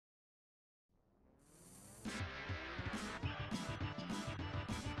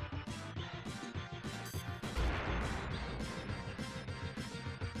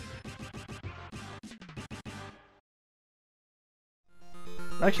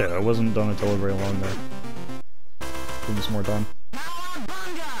Actually, I wasn't done until very long there. Give me some more time.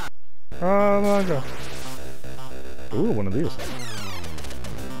 Cowabunga! Ooh, one of these.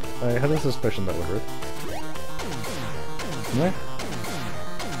 I had a suspicion that would hurt. Anyway,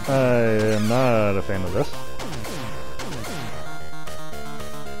 I am not a fan of this.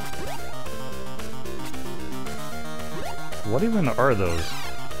 What even are those?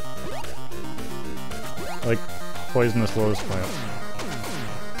 Like, poisonous lotus plants.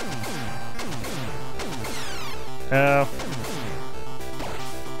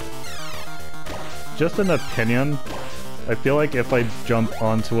 Just an opinion, I feel like if I jump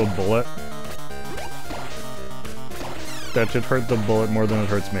onto a bullet, that should hurt the bullet more than it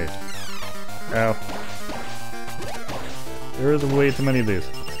hurts me. Ow. There is way too many of these.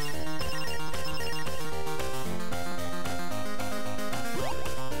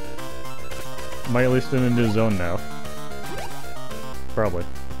 Am I at least in a new zone now? Probably.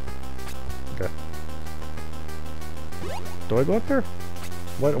 Okay. Do I go up there?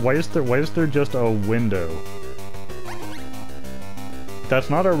 Why is there just a window? That's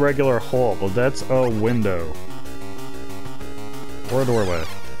not a regular hole, but that's a window. Or a doorway.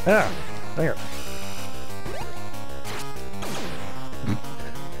 Ah! Dang it.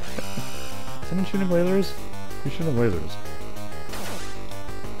 Someone shooting lasers? Who's shooting lasers?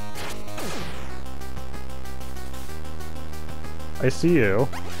 I see you.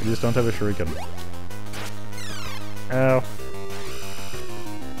 I just don't have a shuriken. Ow.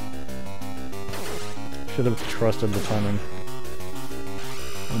 Should have trusted the timing.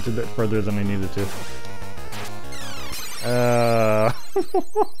 Went a bit further than I needed to.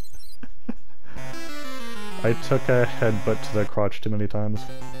 I took a headbutt to the crotch too many times.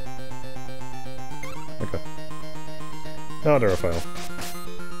 Okay. Now Neurophile.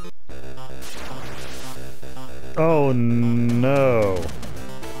 Oh no!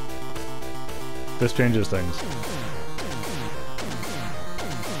 This changes things.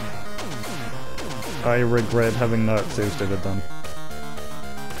 I regret having not save stated them.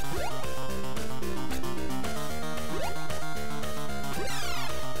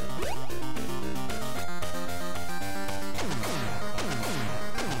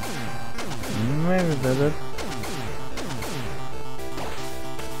 Maybe did it.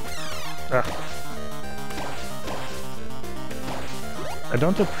 Ah. I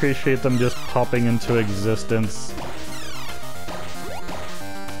don't appreciate them just popping into existence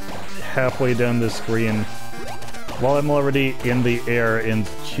halfway down the screen while I'm already in the air and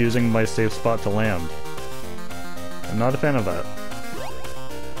choosing my safe spot to land. I'm not a fan of that.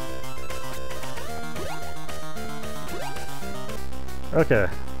 Okay.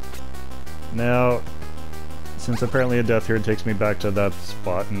 Now, since apparently a death here takes me back to that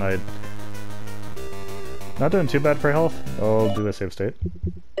spot, and I'm not doing too bad for health, I'll do a save state.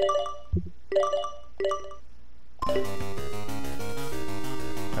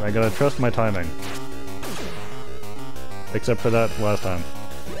 And I gotta trust my timing. Except for that last time,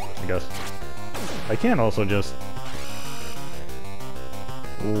 I guess. I can also just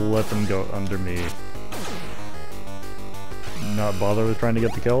let them go under me. Not bother with trying to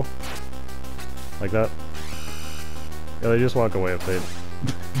get the kill. Like that. Yeah, they just walk away if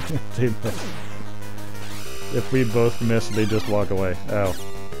they... If we both miss, they just walk away. Ow.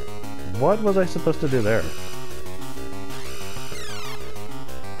 What was I supposed to do there?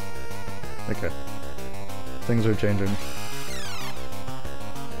 Okay. Things are changing.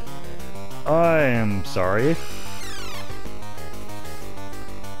 I am sorry.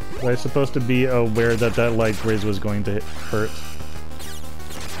 Was I supposed to be aware that that light graze was going to hurt?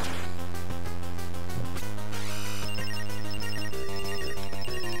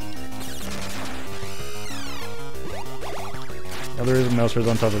 Now there is mousers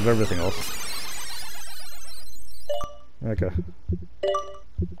on top of everything else. Okay.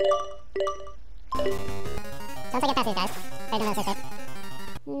 Once I get past these guys, I don't know if it's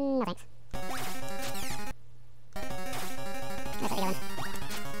no thanks. That's what you're doing.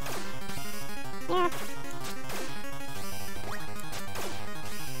 Yeah.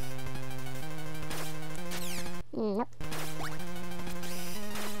 Nope.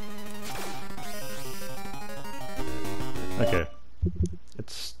 Okay. It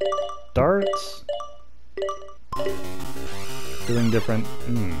starts doing different...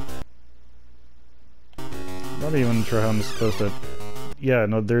 Not even sure how I'm supposed to... Yeah,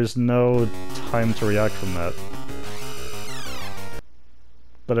 no, there's no time to react from that.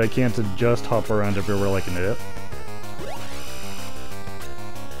 But I can't just hop around everywhere like an idiot.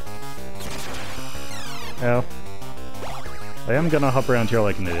 Ow. I am gonna hop around here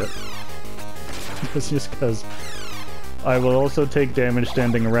like an idiot. It's just because I will also take damage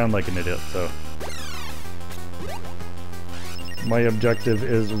standing around like an idiot, so... My objective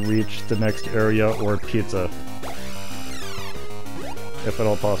is reach the next area or pizza. If at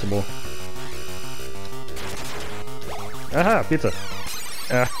all possible. Aha! Pizza!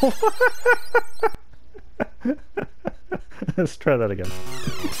 Ow. Let's try that again.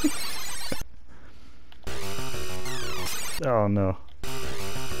 Oh no.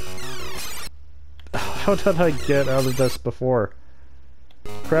 How did I get out of this before?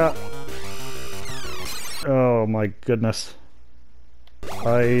 Crap. Oh my goodness.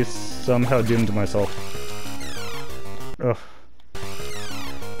 I somehow doomed myself. Ugh.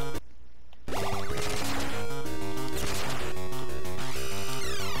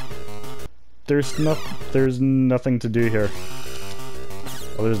 There's nothing to do here.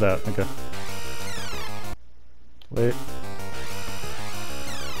 Oh, there's that. Okay. Wait.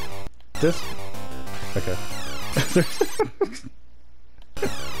 This? Okay.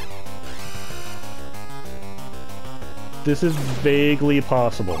 This is vaguely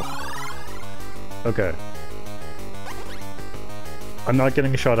possible. Okay. I'm not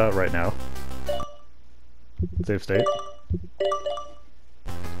getting shot out right now. Save state.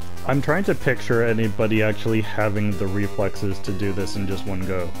 I'm trying to picture anybody actually having the reflexes to do this in just one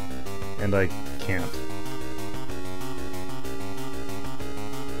go. And I can't.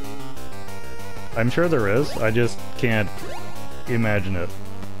 I'm sure there is, I just can't imagine it.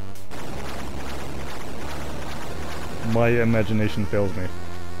 My imagination fails me.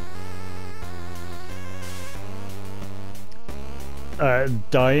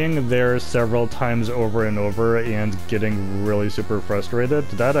 Dying there several times over and over and getting really super frustrated,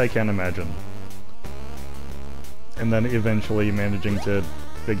 that I can imagine. And then eventually managing to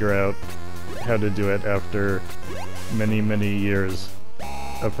figure out how to do it after many, many years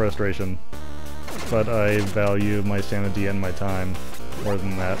of frustration. But I value my sanity and my time more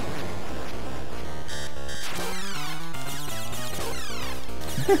than that.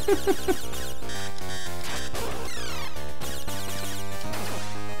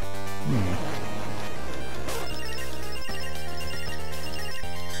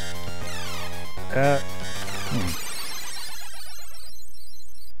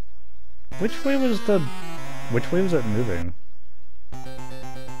 Which way was it moving?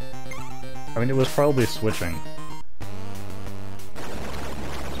 I mean, it was probably switching.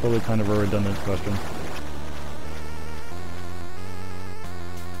 It's probably kind of a redundant question.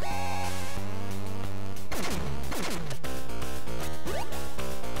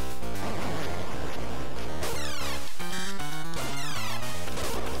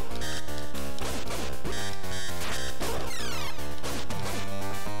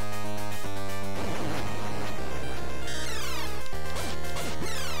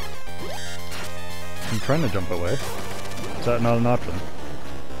 I'm trying to jump away. Is that not an option?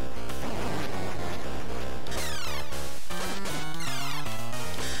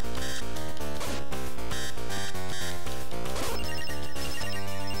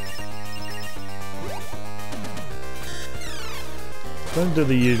 I'm gonna do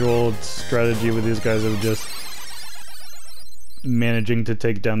the usual strategy with these guys of just managing to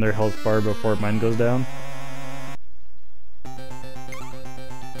take down their health bar before mine goes down.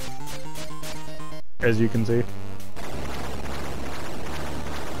 As you can see.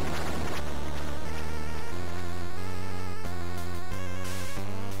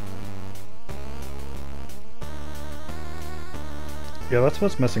 Yeah, that's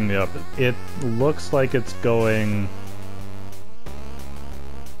what's messing me up. It looks like it's going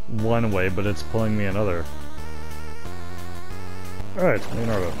one way, but it's pulling me another. Alright,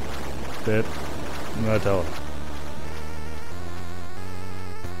 Leonardo. Bit. Nutella.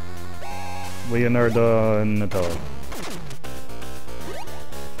 Leonardo and Nutella.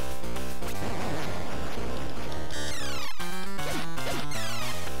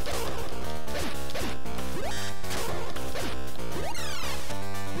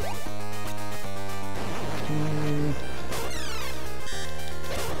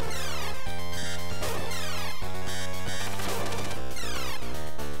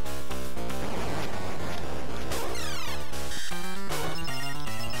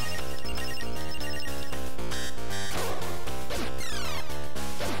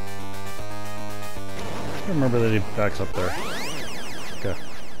 I remember that he backs up there. Okay.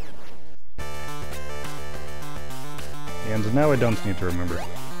 And now I don't need to remember.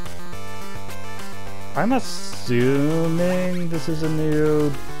 I'm assuming this is a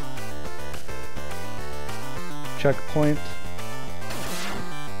new checkpoint.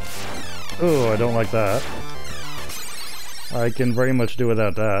 Oh, I don't like that. I can very much do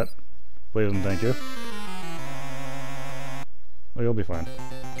without that. Please and thank you. Oh, you'll be fine.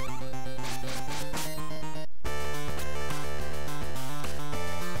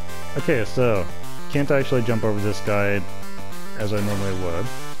 Okay, so can't actually jump over this guy as I normally would.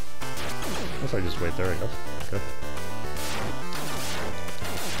 Unless I just wait there, I guess.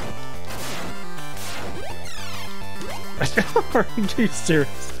 Okay. Are you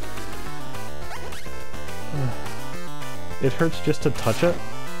serious? It hurts just to touch it?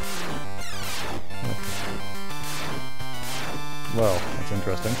 Well, that's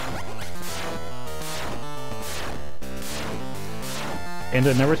interesting. And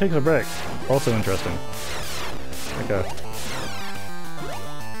it never takes a break. Also interesting. Okay.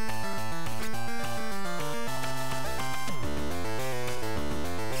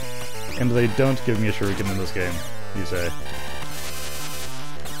 And they don't give me a shuriken in this game, you say.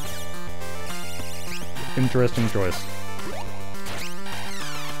 Interesting choice.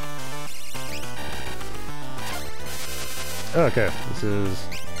 Okay, this is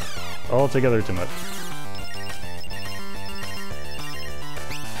altogether too much.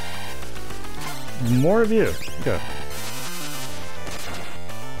 More of you. Okay.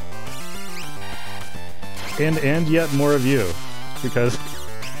 And yet more of you. Because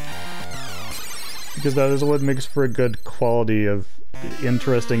that is what makes for a good quality of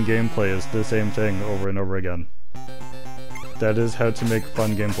interesting gameplay, is the same thing over and over again. That is how to make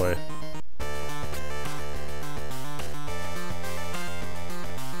fun gameplay.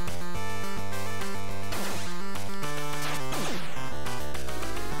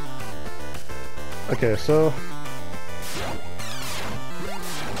 Okay, so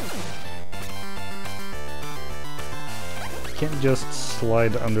can't just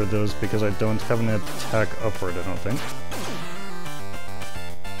slide under those because I don't have an attack upward, I don't think.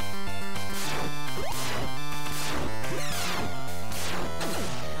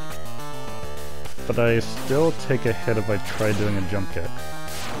 But I still take a hit if I try doing a jump kick.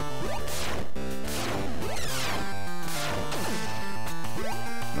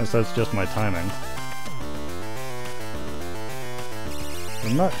 Unless that's just my timing.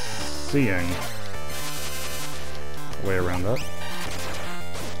 I'm not seeing a way around that.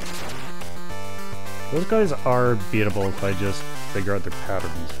 Those guys are beatable if I just figure out their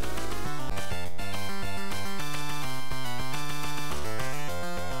patterns.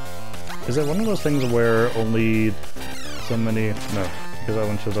 Is it one of those things where only so many... No, because that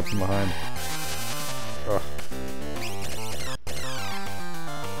one shows up from behind. Ugh.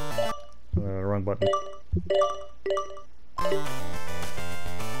 Wrong button.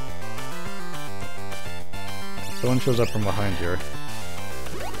 Someone shows up from behind here.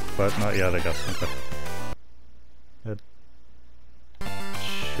 But not yet, I guess. Okay. It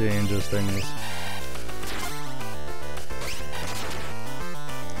changes things.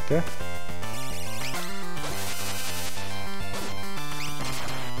 Okay.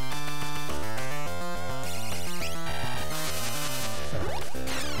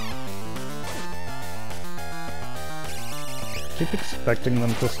 Keep expecting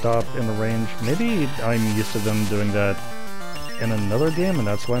them to stop in the range. Maybe I'm used to them doing that in another game and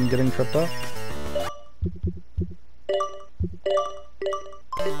that's why I'm getting tripped up.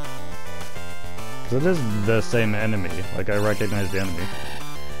 Because it is the same enemy, like I recognize the enemy.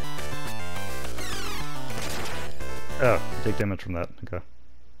 Oh, take damage from that, okay.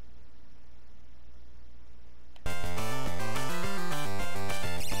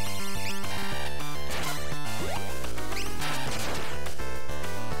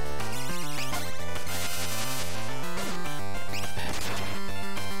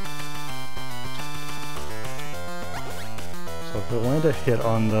 So if I land a hit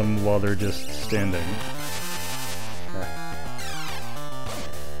on them while they're just standing. Okay.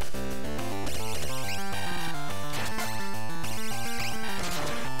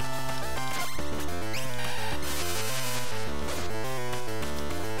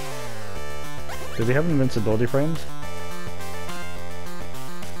 Do they have invincibility frames?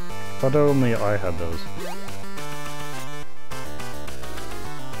 I thought only I had those.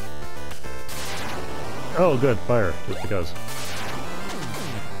 Oh good, fire, just because.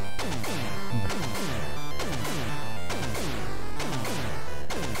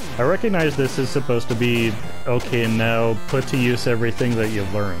 I recognize this is supposed to be, okay, now put to use everything that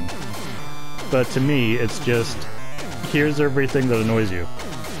you've learned. But to me, it's just, here's everything that annoys you.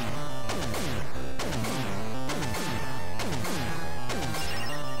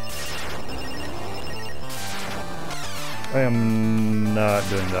 I am not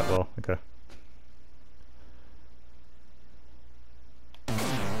doing that well, okay.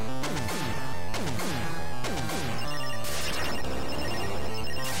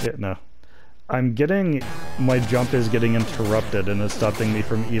 Yeah, no. I'm getting... my jump is getting interrupted and it's stopping me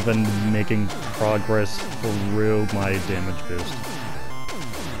from even making progress through my damage boost.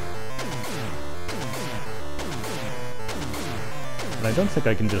 And I don't think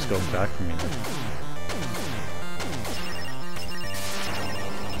I can just go back from here.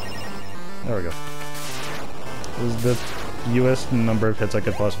 There we go. This is the fewest number of hits I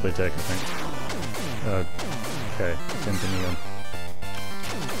could possibly take, I think. Okay, same thing again.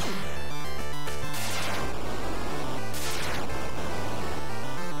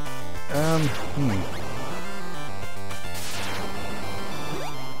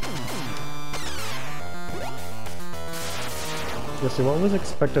 Let's see, what was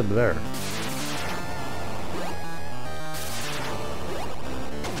expected there?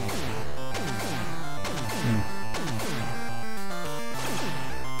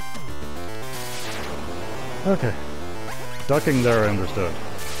 Okay. Ducking there I understood.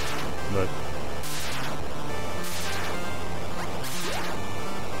 But...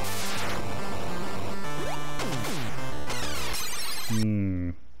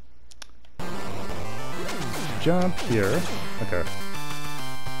 jump here. Okay.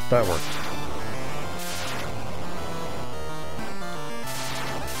 That worked.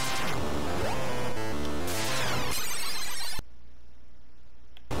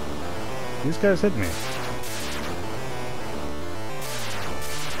 These guys hit me.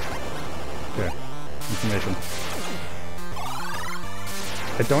 Okay. Information.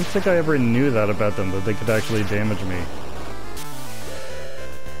 I don't think I ever knew that about them, that they could actually damage me.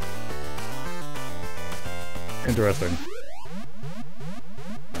 Interesting.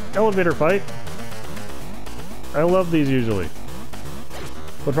 Elevator fight! I love these usually.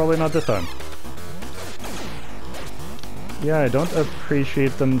 But probably not this time. Yeah, I don't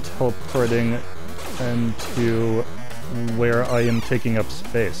appreciate them teleporting into where I am taking up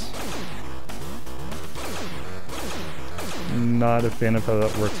space. Not a fan of how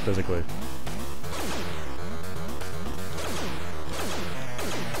that works physically.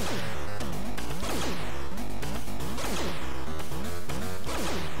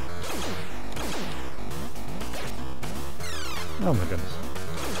 Oh my goodness.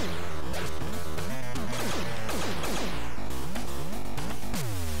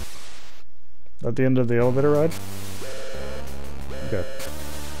 At the end of the elevator ride? Okay.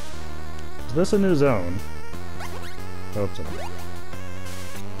 Is this a new zone? I hope so.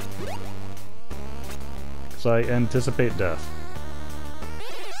 Because I anticipate death.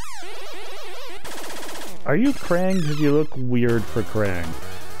 Are you Krang? Because you look weird for Krang.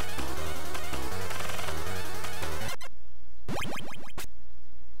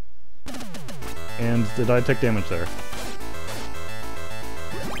 And did I take damage there?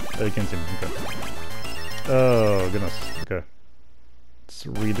 Oh, you can't see me. Okay. Oh, goodness. Okay. Let's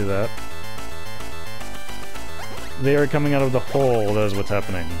redo that. They are coming out of the hole, that is what's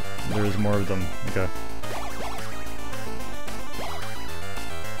happening. There's more of them. Okay.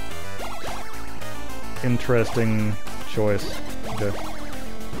 Interesting choice. Okay.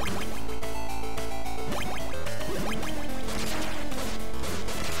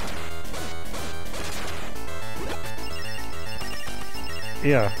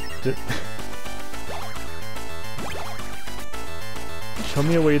 Yeah. Show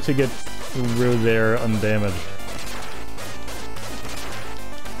me a way to get through there undamaged.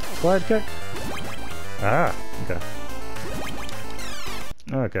 Slide kick? Ah, okay.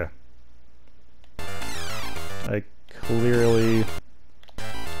 Okay. I clearly...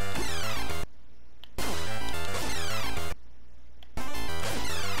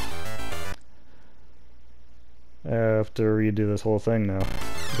 I have to redo this whole thing now.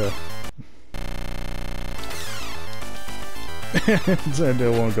 Okay. So I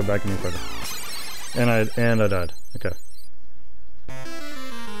won't go back any further. And I died. Okay.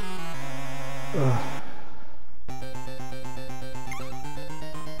 Ugh.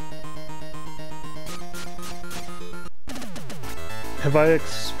 Have I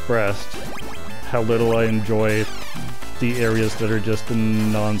expressed how little I enjoy the areas that are just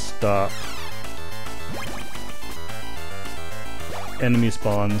non-stop enemy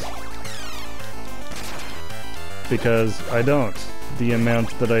spawns? Because I don't. The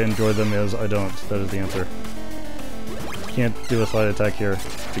amount that I enjoy them is I don't. That is the answer. Can't do a slide attack here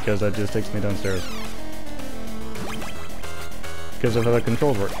because that just takes me downstairs. Because of how the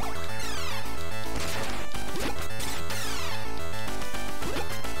controls work.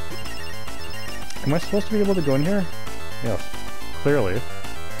 Am I supposed to be able to go in here? Yes. Clearly.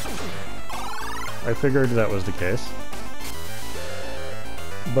 I figured that was the case.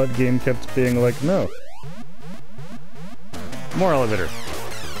 But game kept being like, no. More elevator.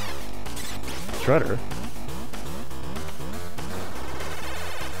 Shredder.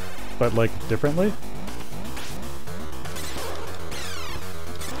 But, like, differently?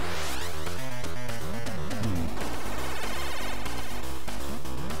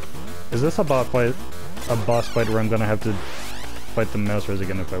 Is this a boss fight where I'm gonna have to fight the Mousers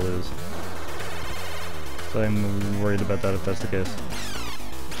again if I lose? So I'm worried about that if that's the case.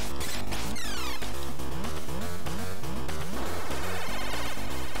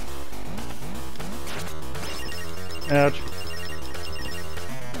 Ouch.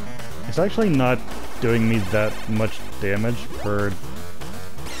 It's actually not doing me that much damage per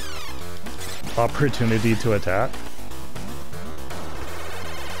opportunity to attack.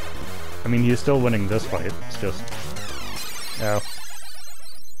 I mean, he's still winning this fight, it's just... Ow.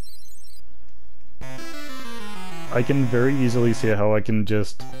 I can very easily see how I can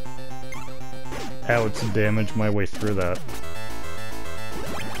just out-damage my way through that.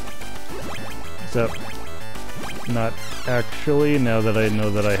 Except, not actually, now that I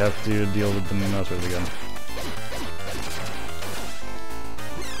know that I have to deal with the Mousers again.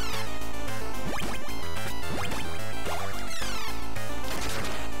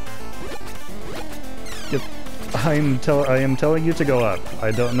 Yep. I am telling you to go up.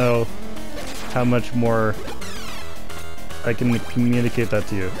 I don't know how much more I can communicate that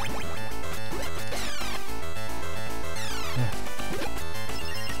to you.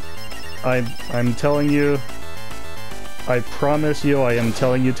 I'm telling you, I promise you I am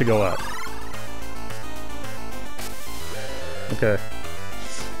telling you to go up. Okay.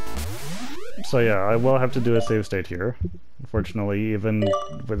 So yeah, I will have to do a save state here. Unfortunately, even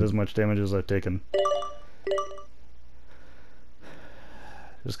with as much damage as I've taken.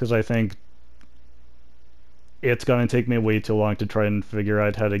 Just because I think it's gonna take me way too long to try and figure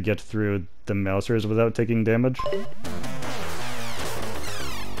out how to get through the Mousers without taking damage.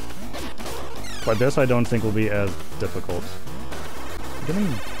 But this I don't think will be as difficult. I'm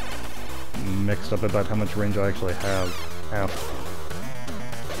getting mixed up about how much range I actually have. Ow.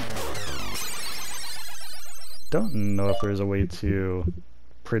 Don't know if there's a way to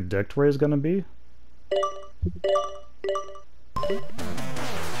predict where he's gonna be.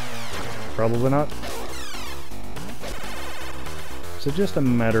 Probably not. So just a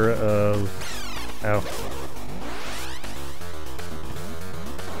matter of... Ow.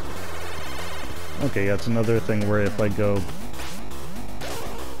 Okay, that's another thing where if I go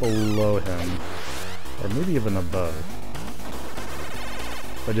below him, or maybe even above,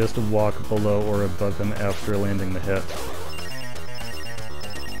 if I just walk below or above him after landing the hit,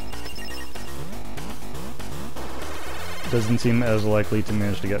 doesn't seem as likely to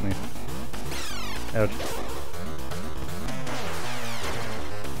manage to get me. Ouch.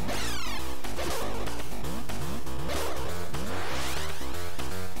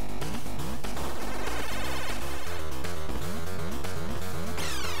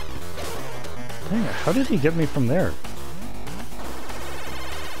 Dang it, how did he get me from there?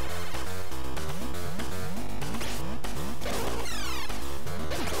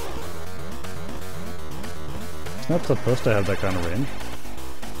 It's not supposed to have that kind of range.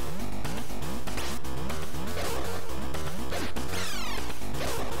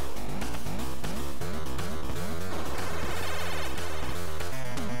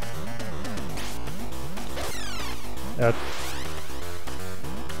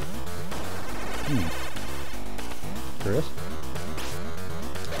 Curious.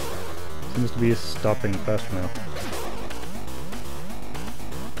 Seems to be stopping faster now.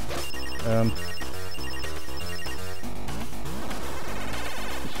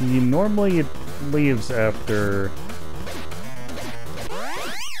 He normally leaves after...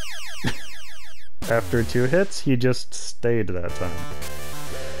 after 2 hits, he just stayed that time.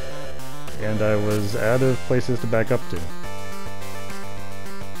 And I was out of places to back up to.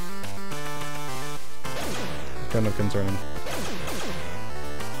 Kind of concerning.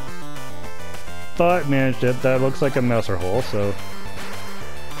 Thought managed it. That looks like a Mouser hole, so...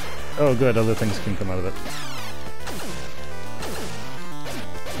 Oh good, other things can come out of it.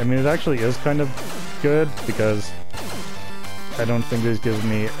 I mean, it actually is kind of good, because I don't think this gives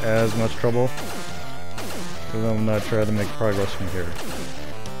me as much trouble. Although I'm not sure how to make progress from here.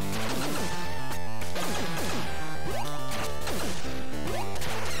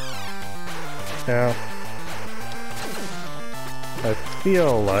 Ow. I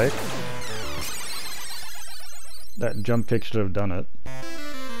feel like that jump kick should have done it.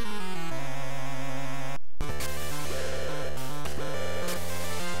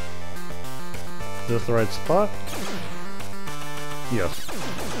 Is this the right spot? Yes.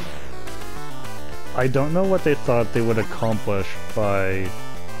 I don't know what they thought they would accomplish by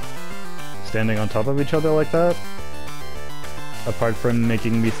standing on top of each other like that, apart from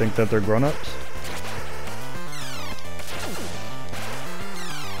making me think that they're grown-ups.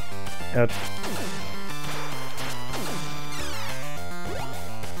 Ouch.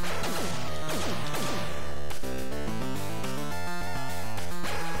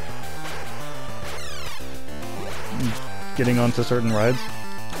 Getting onto certain rides.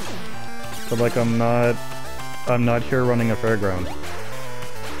 But like I'm not here running a fairground.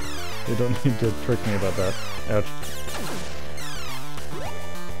 You don't need to trick me about that. Ouch.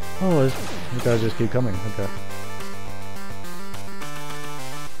 Oh, these guys just keep coming. Okay.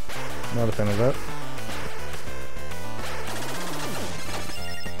 Not a fan of that.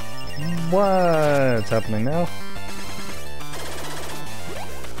 What's happening now?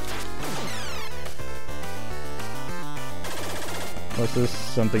 Was this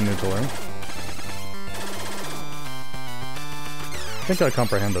something new to learn? I think I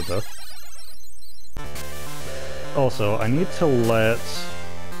comprehended though. Also, I need to let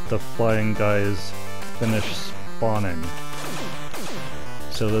the flying guys finish spawning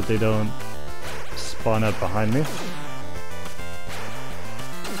so that they don't spawn out behind me.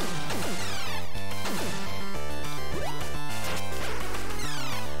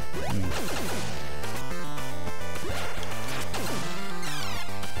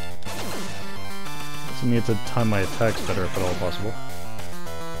 I need to time my attacks better if at all possible.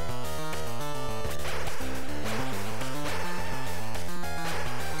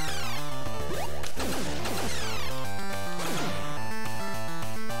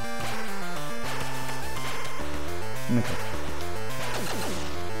 Okay.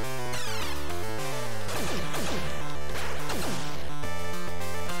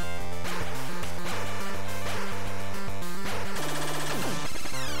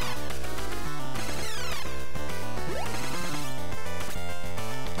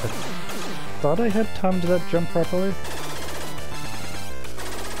 I thought I had timed that jump properly.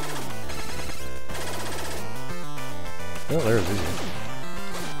 Oh, there's easy.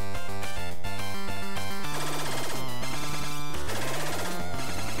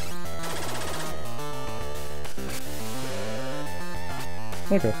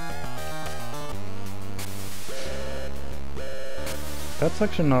 Okay. That's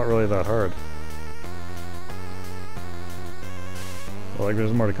actually not really that hard. Well, like,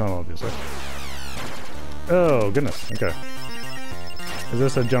 there's more to come, obviously. Oh, goodness. Okay. Is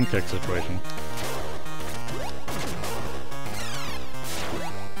this a jump kick situation?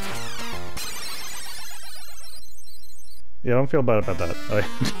 Yeah, I don't feel bad about that.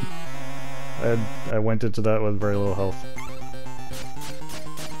 I went into that with very little health.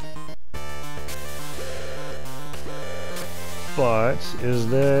 But, is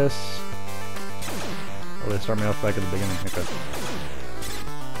this... Oh, they start me off back at the beginning. Okay.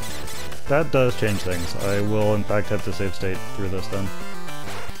 That does change things. I will, in fact, have to save state through this then.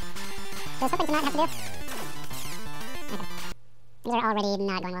 There's something to not have to do. Okay. These are already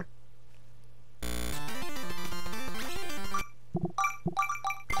not going well.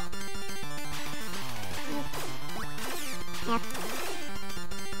 Yeah.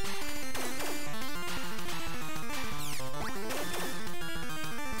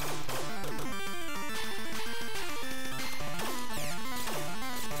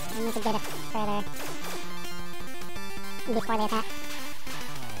 I need to get it further before they attack.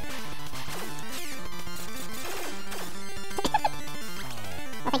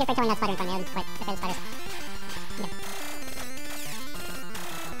 Well, thank you for killing that spider in front of me. I was quite afraid of spiders. Yeah.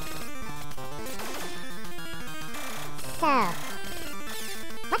 So...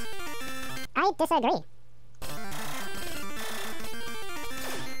 What? I disagree.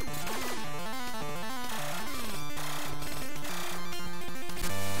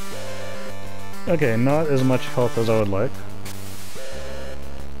 Okay, not as much health as I would like.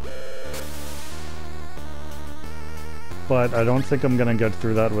 But I don't think I'm gonna get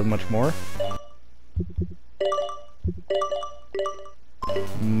through that with much more.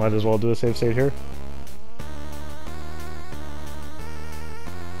 Might as well do a save state here.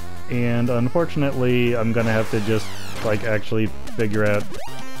 And unfortunately, I'm gonna have to just, like, actually figure out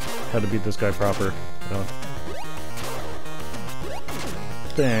how to beat this guy proper. So.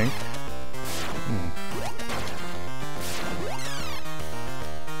 Think.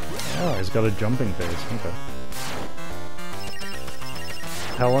 Oh, he's got a jumping phase. Okay.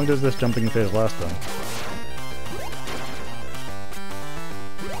 How long does this jumping phase last then?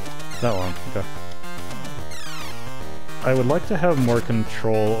 That long. Okay. I would like to have more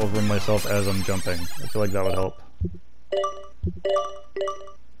control over myself as I'm jumping. I feel like that would help.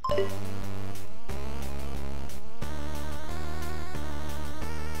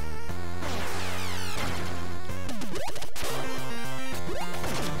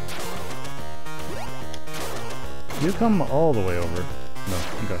 You come all the way over. No,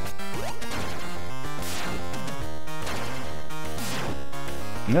 okay.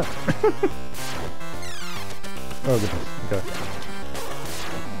 No. Oh goodness, okay.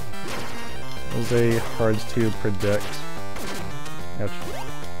 That was a hard to predict. Ouch.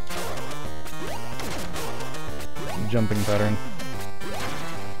 Jumping pattern.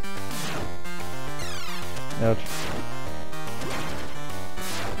 Ouch.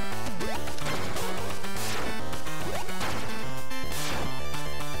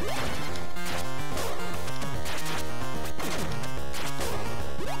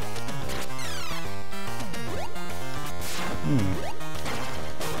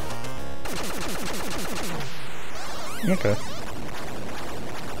 Okay.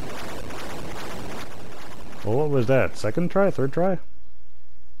 Well, what was that? Second try? Third try?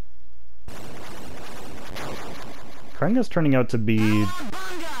 Krang is turning out to be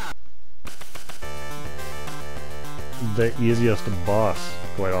the easiest boss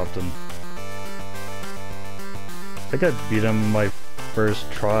quite often. I think I beat him my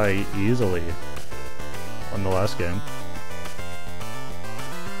first try easily on the last game.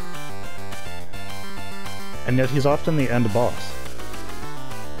 And yet he's often the end boss.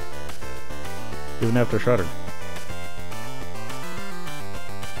 Even after Shredder.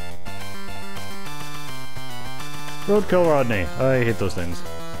 Roadkill Rodney. I hate those things.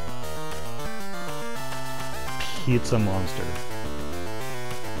 Pizza monster.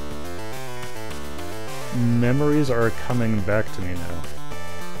 Memories are coming back to me now.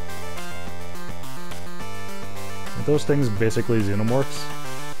 Are those things basically xenomorphs?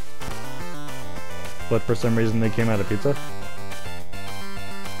 But for some reason they came out of pizza?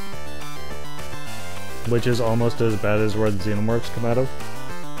 Which is almost as bad as where the xenomorphs come out of.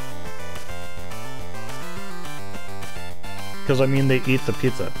 Because I mean they eat the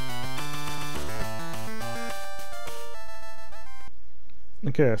pizza.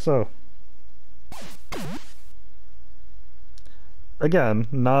 Okay, so... Again,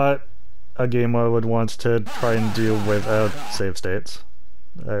 not a game I would want to try and do without save states.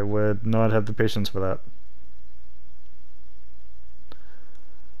 I would not have the patience for that.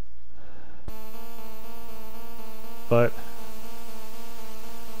 But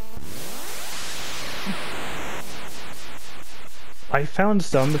I found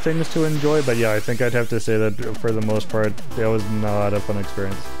some things to enjoy, but yeah, I think I'd have to say that for the most part, that was not a fun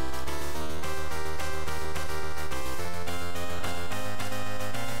experience.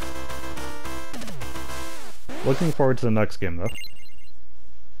 Looking forward to the next game, though.